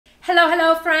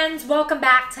Hello friends, welcome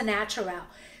back to NaihtureElle.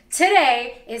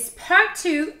 Today is part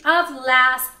 2 of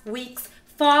last week's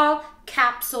fall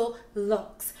capsule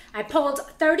looks. I pulled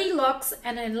 30 looks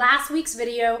and in last week's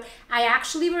video I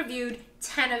actually reviewed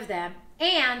 10 of them,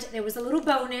 and there was a little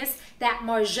bonus, that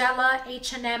Margiela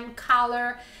H&M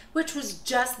collar, which was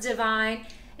just divine.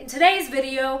 In today's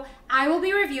video I will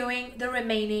be reviewing the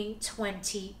remaining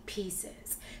 20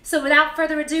 pieces. So without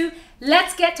further ado,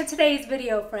 let's get to today's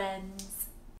video, friends.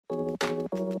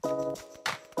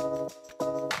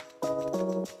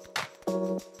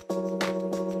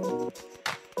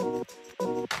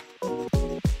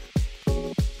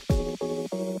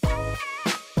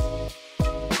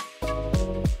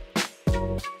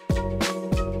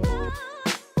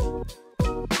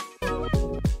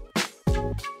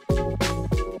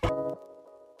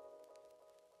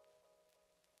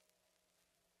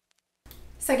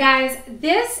 So guys,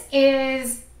 this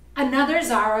is another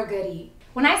Zara goodie.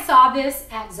 When I saw this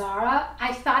at Zara,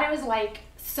 I thought it was like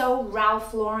so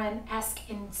Ralph Lauren-esque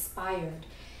inspired.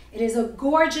 It is a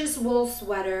gorgeous wool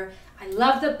sweater. I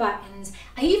love the buttons.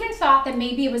 I even thought that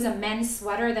maybe it was a men's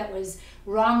sweater that was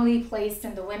wrongly placed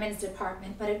in the women's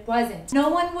department, but it wasn't. No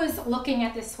one was looking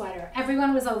at this sweater.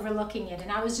 Everyone was overlooking it,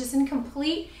 and I was just in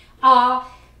complete awe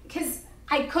because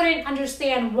I couldn't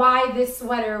understand why this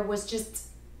sweater was just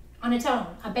on its own,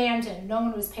 abandoned. No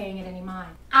one was paying it any mind.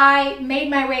 I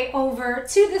made my way over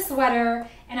to the sweater,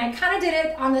 and I kind of did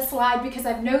it on the slide because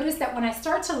I've noticed that when I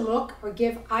start to look or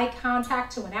give eye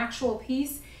contact to an actual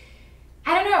piece,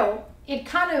 I don't know, it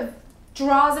kind of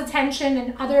draws attention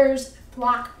and others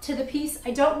flock to the piece.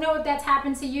 I don't know if that's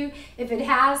happened to you. If it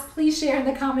has, please share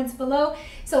in the comments below.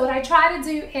 So what I try to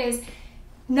do is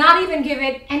not even give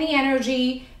it any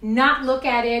energy, not look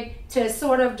at it to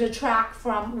sort of detract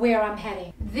from where I'm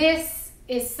heading. This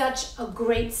is such a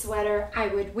great sweater. I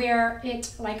would wear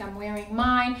it like I'm wearing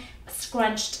mine,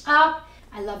 scrunched up.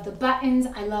 I love the buttons.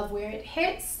 I love where it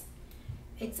hits.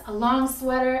 It's a long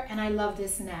sweater and I love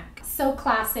this neck. So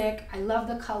classic. I love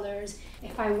the colors.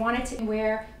 If I wanted to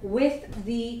wear with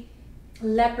the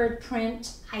leopard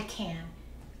print, I can.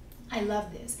 I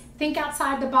love this. Think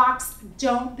outside the box.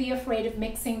 Don't be afraid of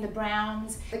mixing the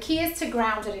browns. The key is to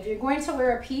ground it. If you're going to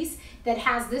wear a piece that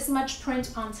has this much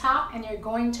print on top and you're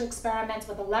going to experiment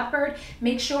with a leopard,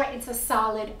 make sure it's a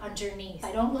solid underneath.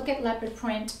 I don't look at leopard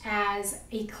print as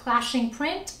a clashing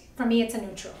print. For me, it's a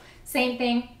neutral. Same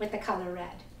thing with the color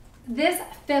red. This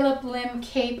Phillip Lim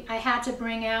Cape I had to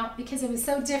bring out because it was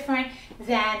so different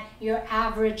than your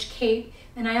average cape.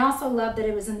 And I also love that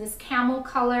it was in this camel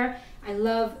color. I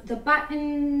love the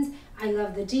buttons, I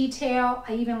love the detail.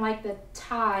 I even like the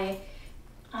tie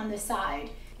on the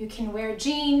side. You can wear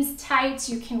jeans, tights,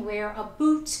 you can wear a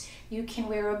boot, you can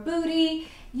wear a bootie,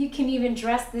 you can even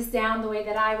dress this down the way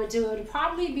that I would do it. It would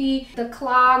probably be the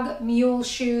clog mule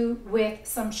shoe with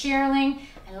some shearling.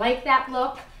 I like that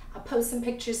look. I'll post some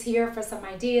pictures here for some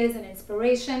ideas and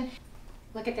inspiration.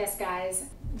 Look at this, guys.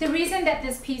 The reason that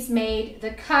this piece made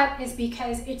the cut is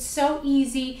because it's so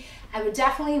easy. I would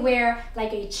definitely wear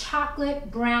like a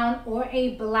chocolate brown or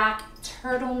a black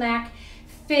turtleneck,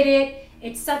 fit it.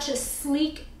 It's such a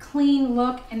sleek, clean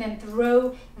look, and then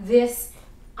throw this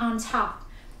on top.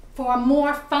 For a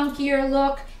more funkier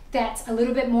look that's a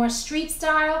little bit more street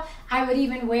style, I would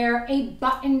even wear a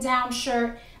button-down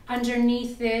shirt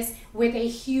underneath this with a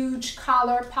huge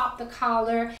collar, pop the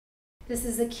collar. This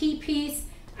is a key piece.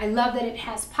 I love that it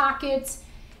has pockets.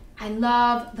 I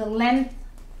love the length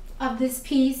of this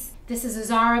piece. This is a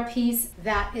Zara piece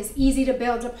that is easy to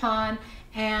build upon,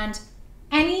 and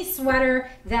any sweater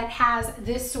that has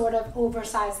this sort of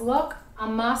oversized look, a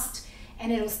must,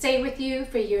 and it'll stay with you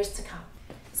for years to come.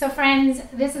 So friends,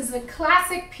 this is a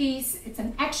classic piece. It's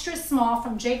an extra small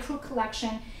from J.Crew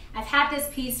collection. I've had this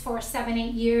piece for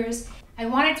 7-8 years. I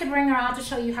wanted to bring her out to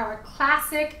show you how a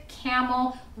classic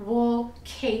camel wool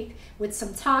cape with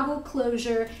some toggle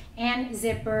closure and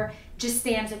zipper just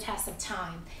stands the test of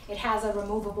time. It has a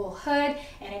removable hood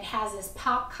and it has this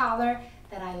pop collar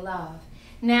that I love.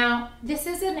 Now, this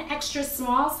is an extra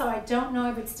small, so I don't know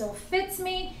if it still fits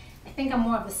me. I think I'm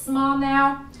more of a small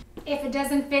now. If it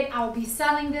doesn't fit, I'll be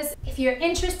selling this. If you're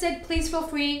interested, please feel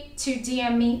free to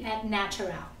DM me at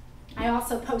NaihtureElle. I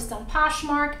also post on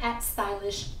Poshmark at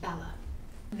Stylish Bella.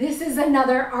 This is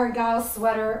another Argyle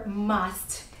sweater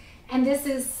must. And this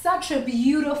is such a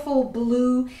beautiful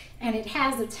blue, and it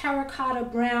has a terracotta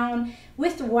brown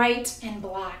with white and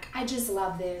black. I just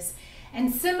love this.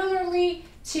 And similarly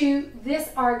to this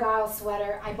Argyle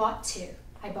sweater, I bought two.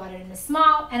 I bought it in a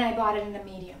small and I bought it in a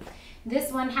medium.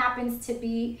 This one happens to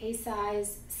be a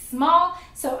size small,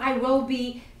 so I will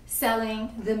be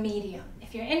selling the medium. If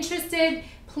If you're interested,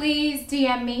 please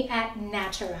DM me at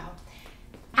NaihtureElle.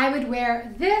 I would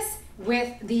wear this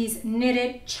with these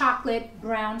knitted chocolate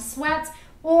brown sweats,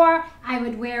 or I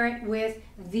would wear it with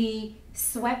the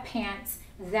sweatpants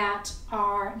that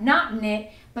are not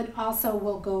knit but also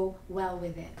will go well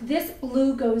with it. This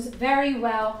blue goes very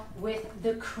well with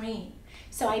the cream.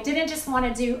 So I didn't just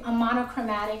want to do a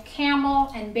monochromatic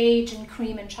camel and beige and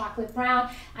cream and chocolate brown.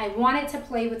 I wanted to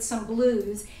play with some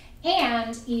blues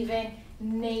and even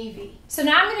navy. So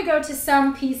now I'm going to go to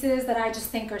some pieces that I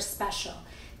just think are special.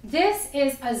 This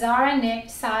is a Zara knit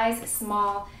size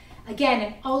small. Again,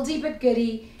 an oldie but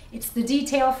goodie. It's the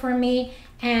detail for me,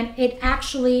 and it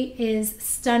actually is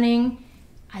stunning.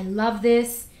 I love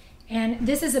this, and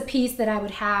this is a piece that I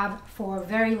would have for a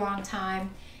very long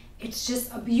time. It's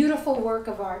just a beautiful work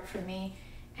of art for me,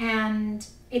 and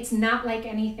it's not like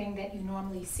anything that you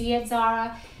normally see at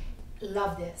Zara.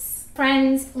 Love this.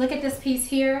 Friends, look at this piece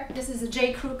here. This is a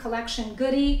J.Crew collection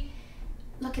goodie.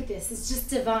 Look at this, it's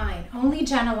just divine. Only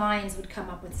Jenna Lyons would come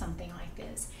up with something like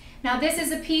this. Now this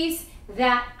is a piece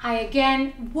that I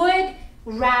again would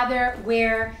rather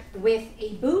wear with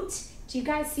a boot. Do you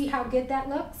guys see how good that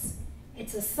looks?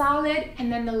 It's a solid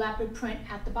and then the leopard print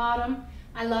at the bottom.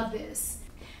 I love this.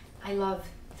 I love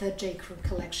the J.Crew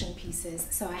collection pieces,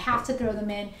 so I have to throw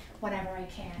them in whenever I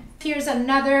can. Here's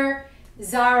another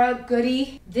Zara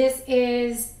goodie. This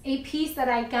is a piece that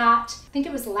I got, I think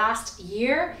it was last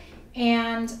year.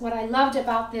 And what I loved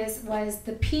about this was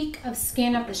the peak of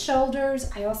skin of the shoulders.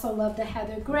 I also love the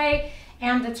heather gray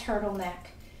and the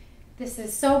turtleneck. This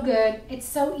is so good. It's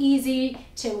so easy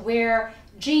to wear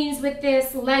jeans with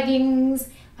this, leggings,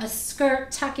 a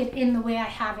skirt, tuck it in the way I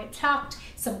have it tucked,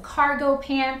 some cargo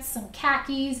pants, some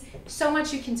khakis. So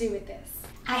much you can do with this.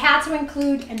 I had to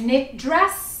include a knit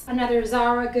dress, another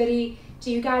Zara goodie.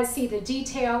 Do you guys see the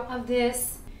detail of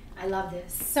this? I love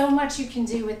this. So much you can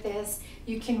do with this.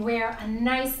 You can wear a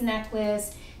nice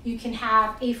necklace. You can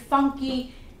have a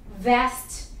funky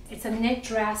vest. It's a knit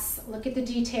dress. Look at the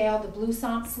detail, the blue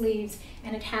sock sleeves,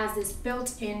 and it has this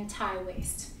built-in tie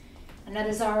waist.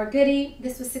 Another Zara goodie.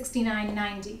 This was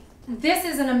 $69.90. This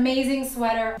is an amazing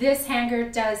sweater. This hanger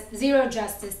does zero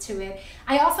justice to it.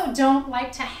 I also don't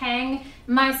like to hang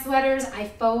my sweaters. I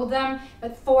fold them,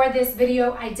 but for this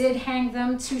video, I did hang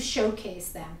them to showcase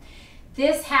them.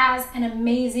 This has an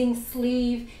amazing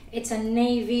sleeve. It's a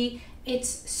navy. It's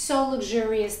so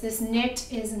luxurious. This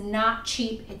knit is not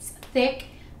cheap. It's thick.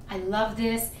 I love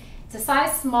this. It's a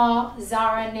size small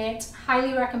Zara knit.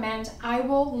 Highly recommend. I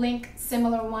will link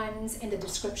similar ones in the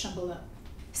description below.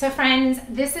 So friends,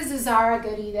 this is a Zara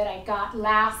goodie that I got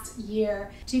last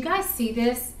year. Do you guys see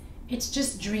this? It's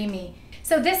just dreamy.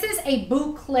 So this is a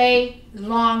boucle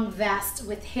long vest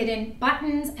with hidden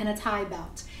buttons and a tie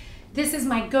belt. This is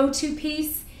my go-to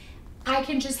piece. I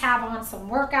can just have on some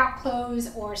workout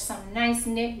clothes or some nice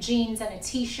knit jeans and a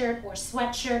t-shirt or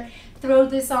sweatshirt. Throw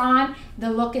this on, the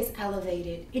look is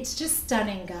elevated. It's just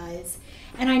stunning, guys.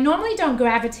 And I normally don't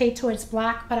gravitate towards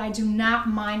black, but I do not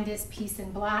mind this piece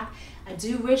in black. I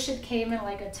do wish it came in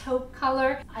like a taupe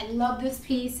color. I love this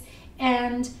piece,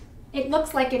 and it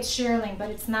looks like it's shearling, but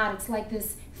it's not. It's like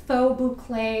this faux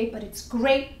boucle, but it's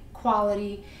great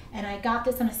quality, and I got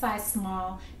this in a size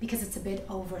small because it's a bit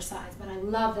oversized, but I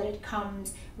love that it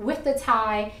comes with the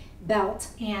tie, belt,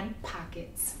 and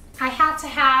pockets. I had to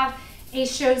have a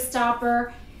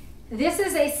showstopper. This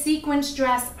is a sequence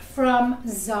dress from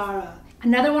Zara.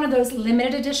 Another one of those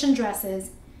limited edition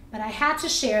dresses, but I had to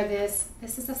share this.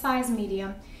 This is a size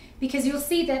medium because you'll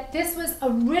see that this was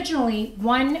originally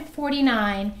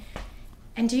 $149,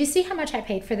 and do you see how much I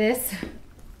paid for this?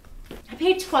 I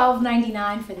paid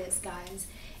 $12.99 for this, guys,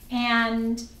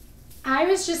 and I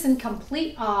was just in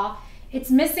complete awe. It's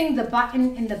missing the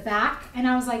button in the back, and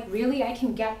I was like, really? I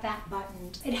can get that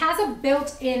buttoned. It has a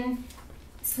built-in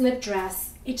slip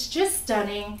dress. It's just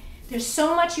stunning. There's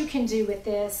so much you can do with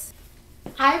this.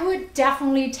 I would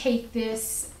definitely take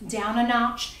this down a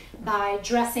notch by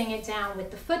dressing it down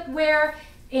with the footwear,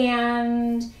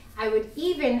 and I would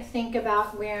even think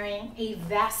about wearing a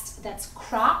vest that's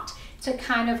cropped to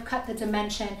kind of cut the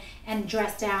dimension and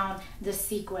dress down the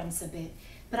sequence a bit.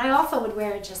 But I also would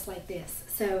wear it just like this.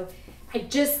 So I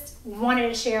just wanted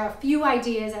to share a few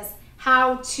ideas as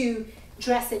how to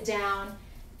dress it down.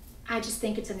 I just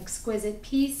think it's an exquisite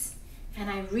piece, and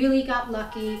I really got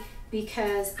lucky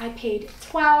because I paid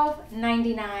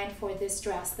 $12.99 for this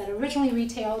dress that originally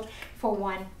retailed for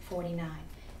 $149.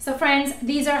 So friends,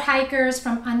 these are hikers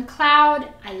from Uncloud.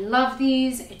 I love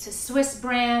these. It's a Swiss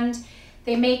brand.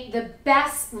 They make the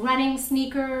best running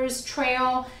sneakers,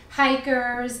 trail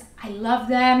hikers. I love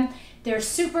them. They're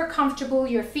super comfortable.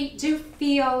 Your feet do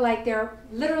feel like they're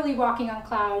literally walking on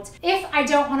clouds. If I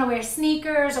don't want to wear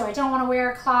sneakers or I don't want to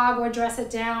wear a clog or dress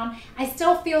it down, I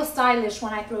still feel stylish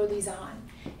when I throw these on.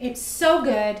 It's so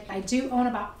good. I do own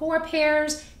about 4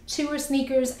 pairs. 2 are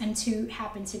sneakers and 2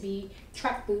 happen to be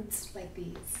trek boots like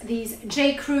these. These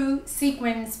J.Crew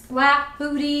sequins flat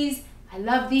booties. I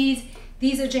love these.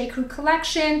 These are J.Crew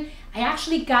collection. I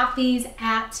actually got these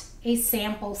at a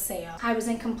sample sale. I was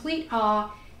in complete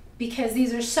awe because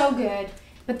these are so good,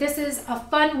 but this is a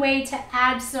fun way to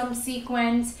add some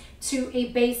sequins to a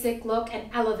basic look and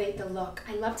elevate the look.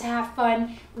 I love to have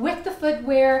fun with the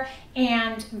footwear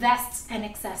and vests and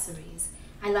accessories.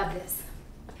 I love this.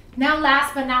 Now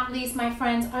last but not least, my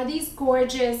friends, are these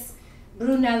gorgeous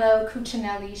Brunello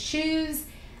Cucinelli shoes.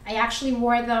 I actually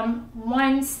wore them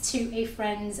once to a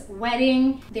friend's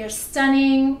wedding. They're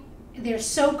stunning. They're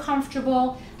so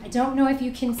comfortable. I don't know if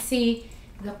you can see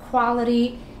the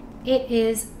quality. It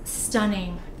is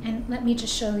stunning. And let me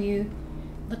just show you.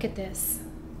 Look at this.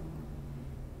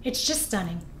 It's just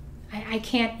stunning. I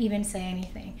can't even say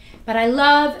anything. But I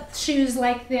love shoes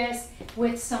like this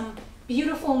with some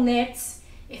beautiful knits.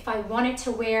 If I wanted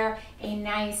to wear a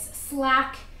nice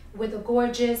slack with a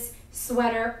gorgeous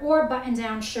sweater or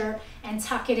button-down shirt and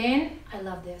tuck it in, I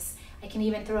love this. I can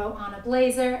even throw on a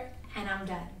blazer and I'm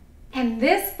done. And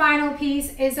this final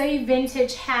piece is a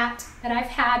vintage hat that I've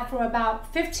had for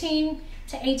about 15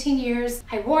 to 18 years.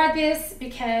 I wore this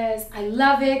because I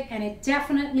love it and it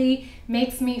definitely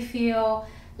makes me feel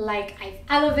like I've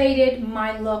elevated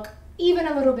my look even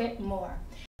a little bit more.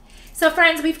 So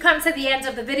friends, we've come to the end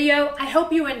of the video. I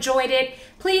hope you enjoyed it.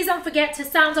 Please don't forget to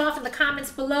sound off in the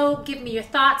comments below. Give me your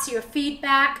thoughts, your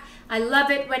feedback. I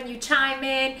love it when you chime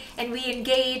in and we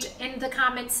engage in the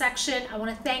comment section. I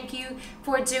want to thank you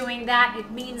for doing that.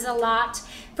 It means a lot.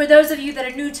 For those of you that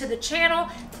are new to the channel,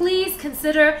 please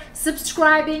consider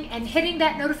subscribing and hitting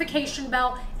that notification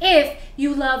bell if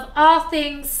you love all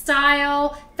things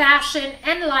style, fashion,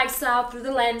 and lifestyle through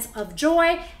the lens of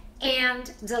joy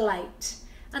and delight.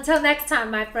 Until next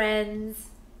time, my friends,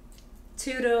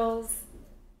 toodles.